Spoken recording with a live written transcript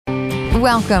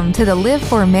Welcome to the Live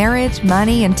for Marriage,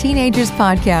 Money, and Teenagers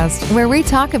podcast, where we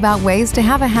talk about ways to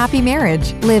have a happy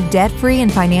marriage, live debt-free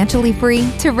and financially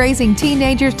free, to raising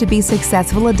teenagers to be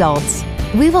successful adults.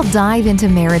 We will dive into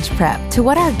marriage prep, to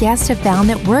what our guests have found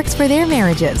that works for their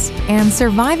marriages, and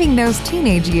surviving those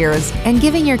teenage years, and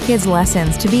giving your kids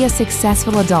lessons to be a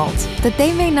successful adult that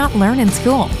they may not learn in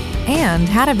school, and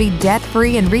how to be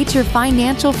debt-free and reach your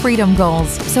financial freedom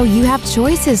goals so you have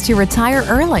choices to retire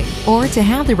early or to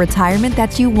have the retirement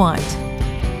that you want.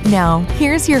 Now,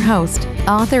 here's your host,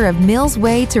 author of Mills'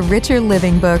 Way to Richer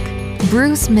Living book,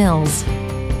 Bruce Mills.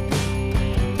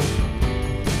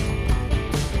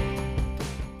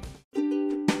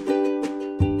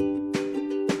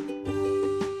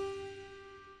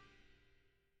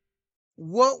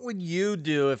 What would you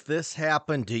do if this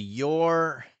happened to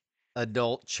your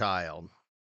adult child?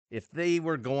 If they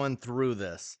were going through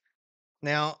this?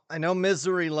 Now, I know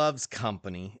misery loves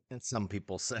company, and some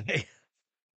people say,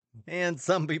 and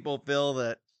some people feel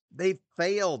that they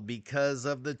failed because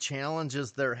of the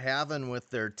challenges they're having with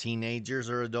their teenagers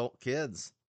or adult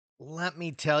kids. Let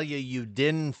me tell you, you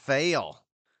didn't fail.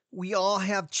 We all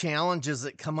have challenges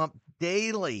that come up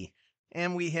daily,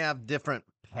 and we have different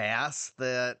paths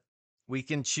that we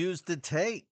can choose to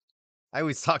take. I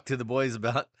always talk to the boys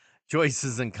about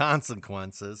choices and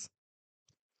consequences.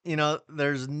 You know,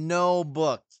 there's no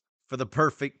book for the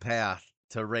perfect path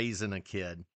to raising a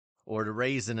kid or to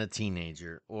raising a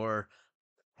teenager or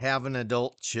having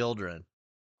adult children.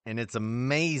 And it's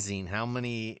amazing how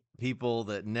many people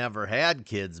that never had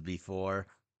kids before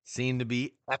seem to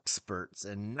be experts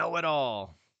and know it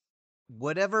all.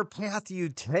 Whatever path you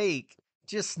take,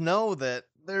 just know that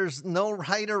there's no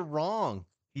right or wrong.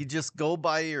 You just go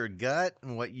by your gut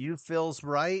and what you feel's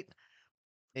right.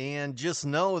 And just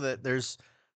know that there's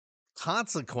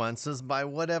consequences by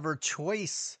whatever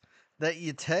choice that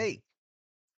you take.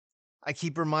 I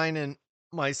keep reminding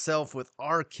myself with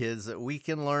our kids that we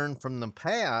can learn from the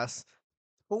past,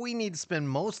 but we need to spend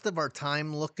most of our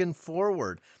time looking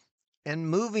forward and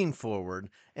moving forward,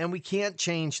 and we can't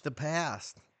change the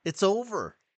past. It's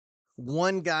over.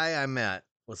 One guy I met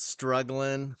was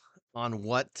struggling on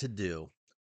what to do.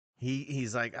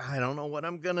 He's like, I don't know what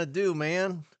I'm gonna do,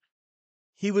 man.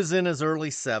 He was in his early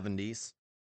 70s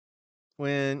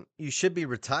when you should be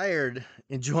retired,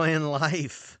 enjoying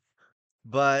life.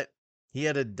 But he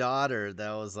had a daughter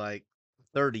that was like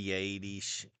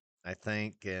 38-ish, I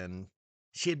think, and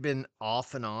she had been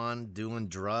off and on doing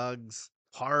drugs,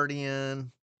 partying,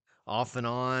 off and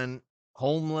on,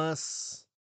 homeless,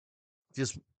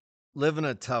 just living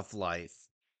a tough life,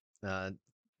 uh,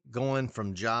 going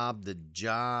from job to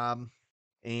job.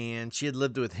 And she had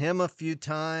lived with him a few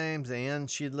times, and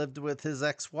she had lived with his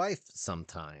ex-wife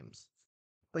sometimes.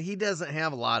 But he doesn't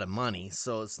have a lot of money,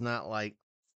 so it's not like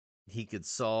he could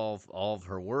solve all of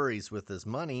her worries with his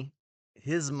money.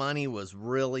 His money was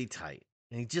really tight,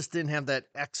 and he just didn't have that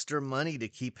extra money to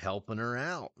keep helping her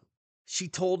out. She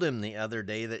told him the other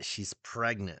day that she's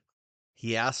pregnant.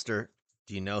 He asked her,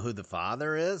 do you know who the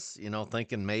father is? You know,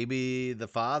 thinking maybe the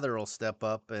father will step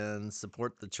up and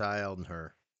support the child and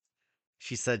her.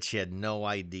 She said she had no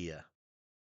idea.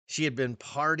 She had been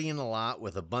partying a lot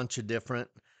with a bunch of different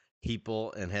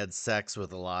people and had sex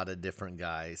with a lot of different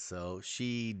guys. So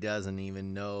she doesn't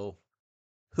even know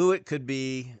who it could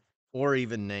be or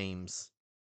even names.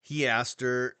 He asked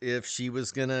her if she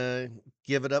was going to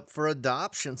give it up for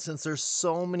adoption since there's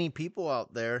so many people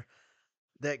out there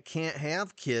that can't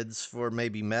have kids for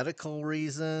maybe medical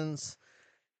reasons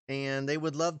and they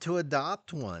would love to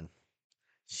adopt one.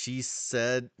 She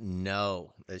said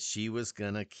no, that she was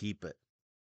going to keep it.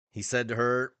 He said to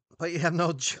her, but you have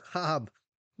no job,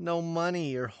 no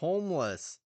money, you're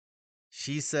homeless.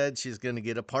 She said she's going to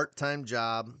get a part-time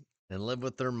job and live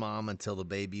with her mom until the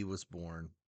baby was born.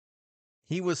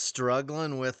 He was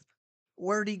struggling with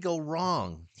where'd he go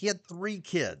wrong? He had 3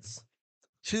 kids.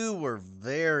 2 were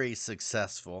very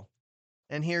successful.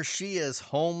 And here she is,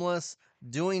 homeless,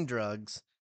 doing drugs,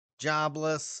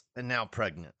 jobless, and now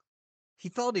pregnant. He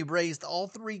felt he raised all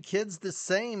 3 kids the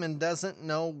same and doesn't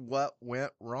know what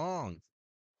went wrong.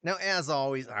 Now, as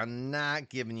always, I'm not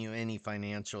giving you any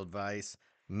financial advice,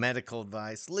 medical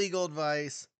advice, legal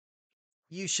advice.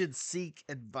 You should seek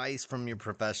advice from your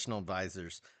professional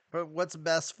advisors for what's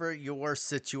best for your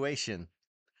situation.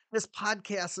 This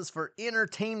podcast is for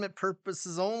entertainment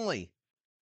purposes only.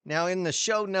 Now, in the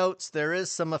show notes, there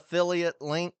is some affiliate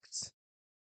links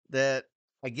that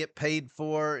I get paid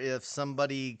for if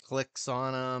somebody clicks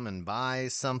on them and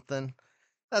buys something.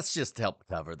 That's just to help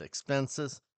cover the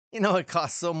expenses. You know, it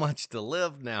costs so much to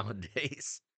live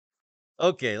nowadays.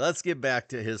 Okay, let's get back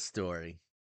to his story.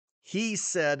 He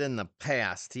said in the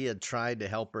past he had tried to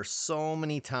help her so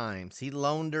many times. He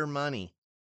loaned her money,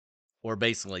 or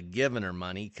basically given her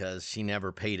money because she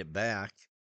never paid it back.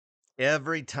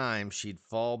 Every time she'd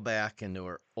fall back into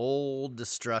her old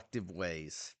destructive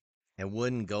ways and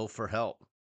wouldn't go for help.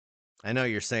 I know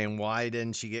you're saying, why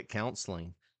didn't she get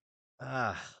counseling?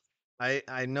 Ah,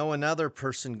 I know another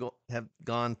person have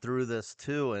gone through this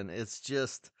too, and it's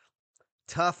just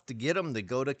tough to get them to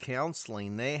go to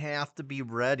counseling. They have to be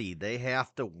ready. They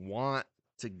have to want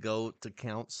to go to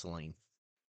counseling.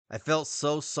 I felt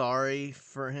so sorry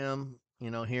for him,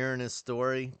 hearing his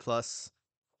story, plus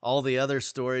all the other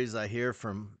stories I hear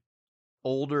from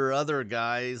older other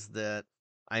guys that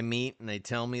I meet and they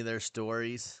tell me their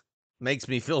stories. Makes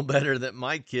me feel better that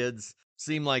my kids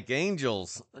seem like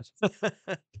angels.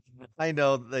 I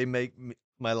know they make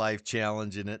my life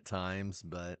challenging at times,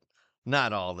 but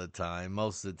not all the time.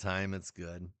 Most of the time, it's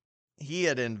good. He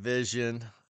had envisioned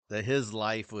that his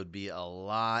life would be a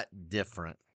lot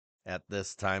different at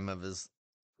this time of his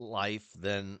life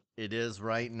than it is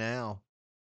right now.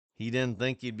 He didn't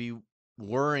think he'd be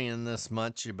worrying this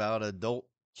much about adult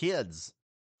kids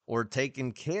or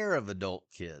taking care of adult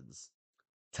kids.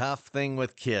 Tough thing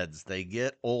with kids, they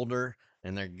get older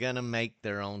and they're going to make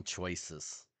their own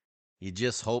choices. You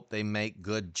just hope they make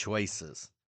good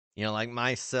choices. Like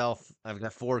myself, I've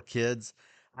got 4 kids.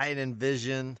 I had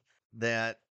envisioned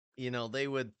that, they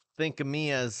would think of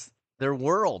me as their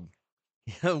world.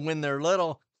 When they're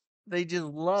little, they just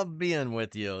love being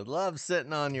with you, love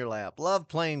sitting on your lap, love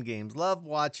playing games, love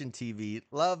watching TV,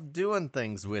 love doing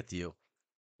things with you.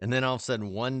 And then all of a sudden,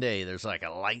 one day, there's like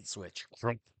a light switch.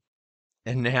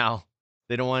 And now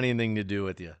they don't want anything to do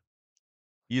with you.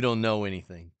 You don't know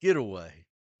anything. Get away.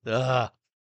 Ugh.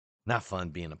 Not fun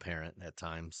being a parent at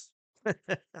times.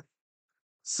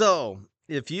 So,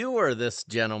 if you were this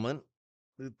gentleman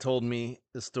who told me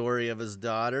the story of his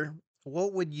daughter,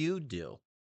 what would you do?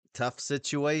 Tough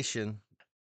situation.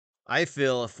 I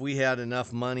feel if we had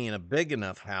enough money and a big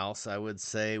enough house, I would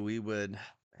say we would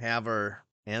have her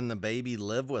and the baby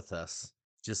live with us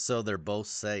just so they're both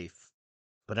safe.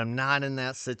 But I'm not in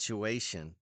that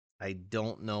situation. I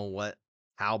don't know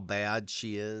how bad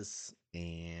she is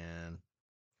and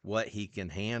what he can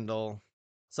handle.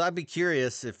 So I'd be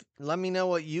curious let me know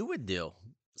what you would do.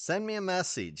 Send me a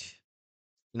message.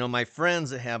 My friends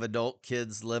that have adult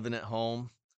kids living at home,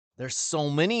 there's so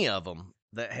many of them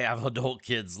that have adult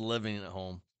kids living at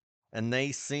home. And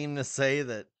they seem to say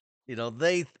that,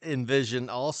 they envision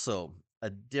also a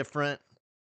different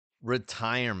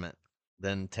retirement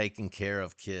than taking care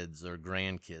of kids or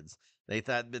grandkids. They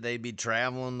thought that they'd be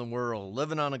traveling the world,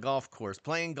 living on a golf course,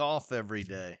 playing golf every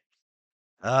day.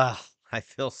 I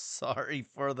feel sorry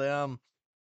for them,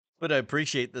 but I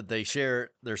appreciate that they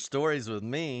share their stories with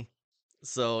me.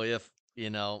 So if,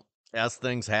 as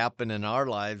things happen in our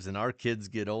lives and our kids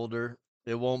get older,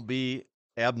 it won't be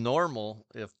abnormal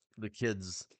if the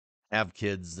kids have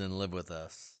kids and live with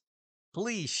us.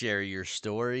 Please share your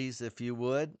stories if you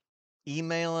would.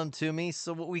 Email them to me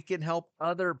so that we can help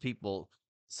other people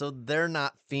so they're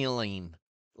not feeling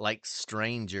like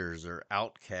strangers or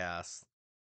outcasts,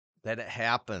 that it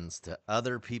happens to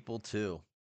other people too.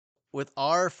 With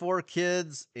our 4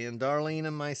 kids and Darlene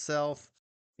and myself,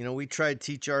 we try to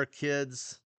teach our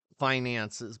kids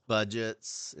finances,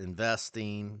 budgets,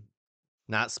 investing,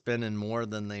 not spending more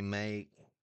than they make,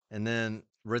 and then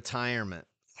retirement,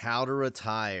 how to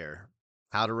retire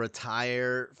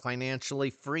financially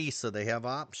free so they have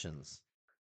options.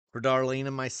 For Darlene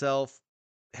and myself,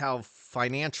 how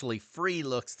financially free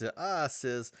looks to us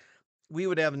is we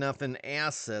would have enough in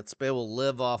assets to be able to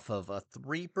live off of a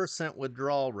 3%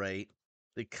 withdrawal rate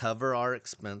to cover our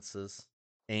expenses,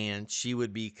 and she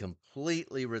would be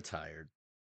completely retired.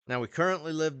 Now, we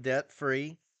currently live debt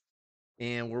free,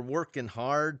 and we're working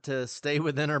hard to stay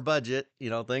within our budget.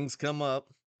 Things come up,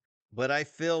 but I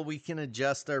feel we can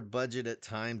adjust our budget at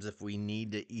times if we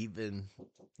need to even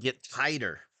get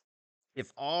tighter.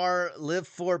 If our Live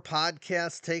For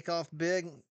podcast take off big,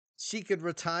 she could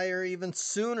retire even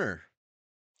sooner.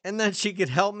 And then she could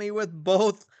help me with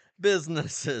both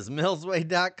businesses,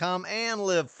 millsway.com and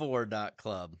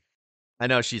live4.club. I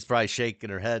know she's probably shaking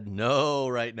her head no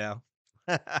right now.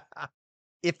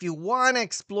 If you want to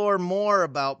explore more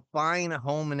about buying a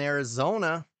home in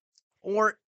Arizona,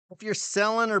 or if you're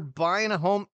selling or buying a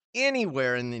home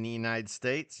anywhere in the United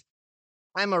States,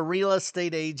 I'm a real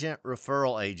estate agent,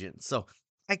 referral agent. So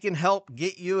I can help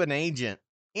get you an agent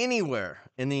anywhere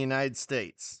in the United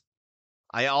States.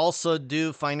 I also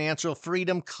do financial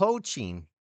freedom coaching,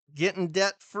 getting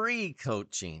debt-free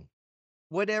coaching.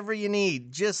 Whatever you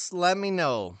need, just let me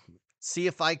know. See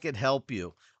if I could help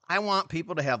you. I want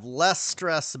people to have less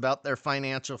stress about their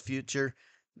financial future,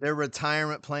 their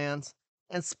retirement plans,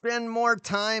 and spend more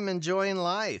time enjoying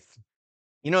life.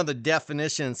 The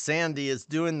definition of insanity is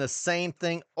doing the same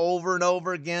thing over and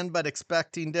over again, but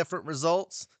expecting different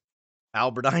results.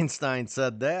 Albert Einstein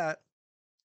said that.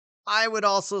 I would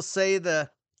also say the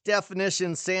definition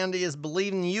of insanity is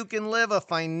believing you can live a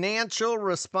financial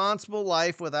responsible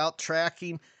life without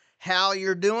tracking how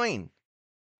you're doing,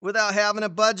 without having a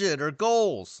budget or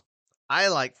goals. I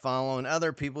like following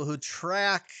other people who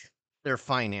track their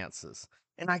finances,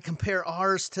 and I compare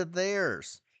ours to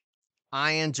theirs.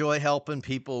 I enjoy helping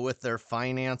people with their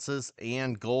finances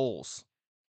and goals.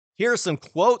 Here are some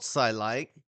quotes I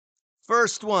like.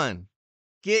 First one,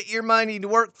 get your money to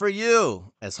work for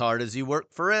you as hard as you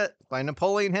work for it, by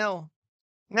Napoleon Hill.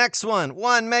 Next one,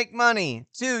 make money.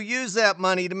 2, use that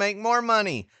money to make more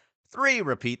money. 3,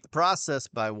 repeat the process,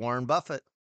 by Warren Buffett.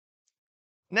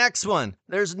 Next one,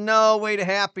 there's no way to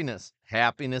happiness.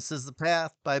 Happiness is the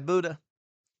path, by Buddha.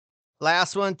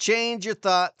 Last one, change your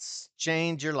thoughts,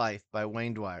 change your life, by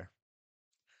Wayne Dwyer.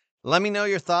 Let me know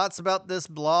your thoughts about this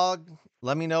blog.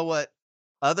 Let me know what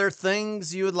other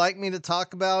things you would like me to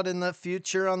talk about in the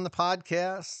future on the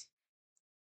podcast.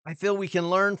 I feel we can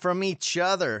learn from each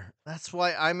other. That's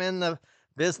why I'm in the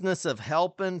business of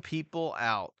helping people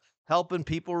out, helping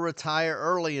people retire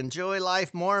early, enjoy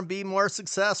life more, and be more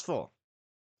successful.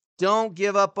 Don't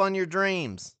give up on your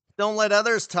dreams. Don't let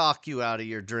others talk you out of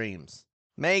your dreams.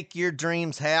 Make your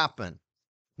dreams happen.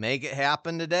 Make it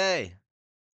happen today.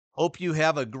 Hope you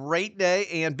have a great day,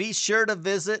 and be sure to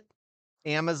visit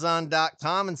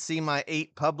Amazon.com and see my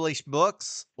 8 published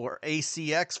books, or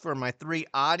ACX for my 3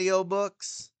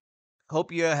 audiobooks.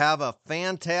 Hope you have a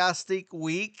fantastic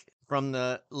week from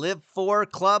the Live 4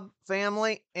 Club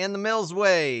family and the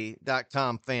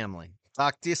millsway.com family.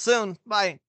 Talk to you soon.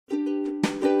 Bye.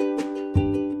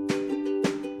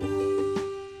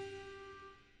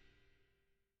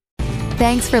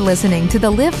 Thanks for listening to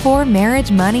the Live For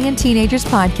Marriage, Money, and Teenagers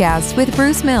podcast with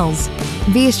Bruce Mills.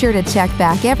 Be sure to check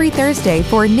back every Thursday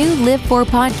for a new Live For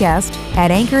podcast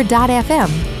at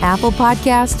Anchor.fm, Apple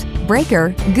Podcast,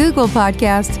 Breaker, Google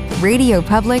Podcast, Radio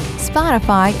Public,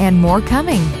 Spotify, and more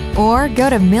coming. Or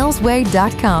go to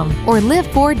millsway.com or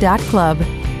live4.club.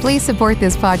 Please support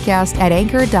this podcast at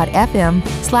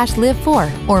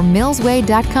Anchor.fm/live4 or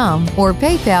millsway.com or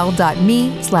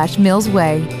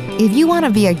paypal.me/millsway. If you want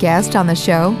to be a guest on the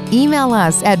show, email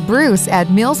us at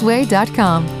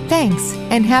bruce@millsway.com. Thanks,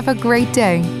 and have a great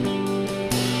day.